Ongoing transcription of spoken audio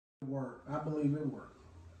Work. I believe it works.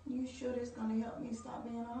 You sure this gonna help me stop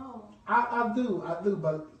being a hoe? I do,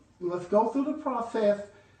 but let's go through the process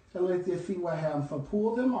and let's just see what happens. So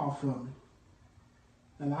pull them off from me,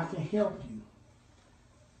 and I can help you.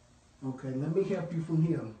 Okay, let me help you from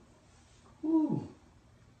here. Ooh.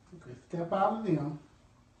 Okay, step out of them.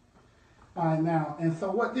 All right, now, and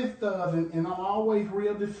so what this does, and I'm always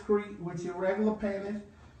real discreet with your regular panties.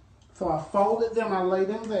 So I folded them, I lay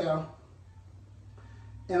them there.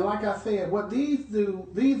 And like I said, what these do,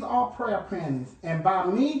 these are prayer panties. And by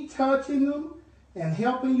me touching them and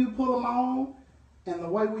helping you put them on, and the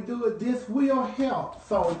way we do it, this will help.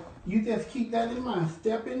 So you just keep that in mind.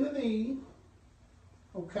 Step in the knee.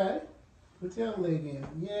 Okay? Put your leg in.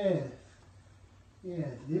 Yes. Yes,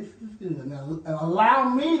 this is good. Now allow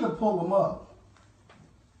me to pull them up.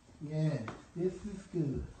 Yes, this is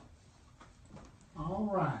good. All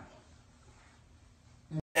right.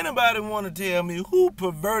 Anybody want to tell me who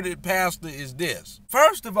perverted pastor is this?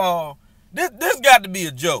 First of all, this got to be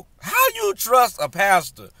a joke. How you trust a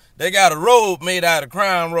pastor that got a robe made out of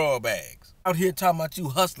Crown Royal bags? Out here talking about you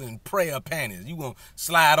hustling prayer panties. You gonna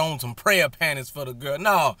slide on some prayer panties for the girl.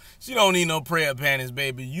 No, she don't need no prayer panties,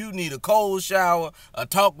 baby. You need a cold shower, a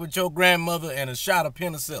talk with your grandmother, and a shot of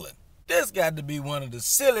penicillin. This got to be one of the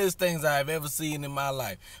silliest things I've ever seen in my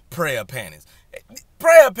life. Prayer panties.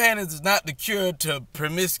 Prayer panties is not the cure to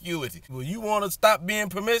promiscuity. Well, you want to stop being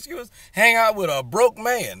promiscuous? Hang out with a broke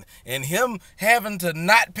man, and him having to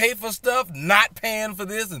not pay for stuff, not paying for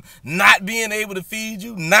this, and not being able to feed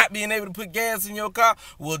you, not being able to put gas in your car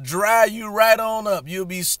will dry you right on up. You'll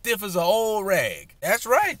be stiff as an old rag. That's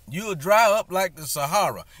right. You'll dry up like the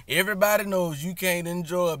Sahara. Everybody knows you can't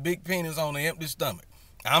enjoy a big penis on an empty stomach.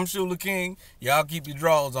 I'm Shuler King. Y'all keep your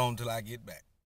drawers on till I get back.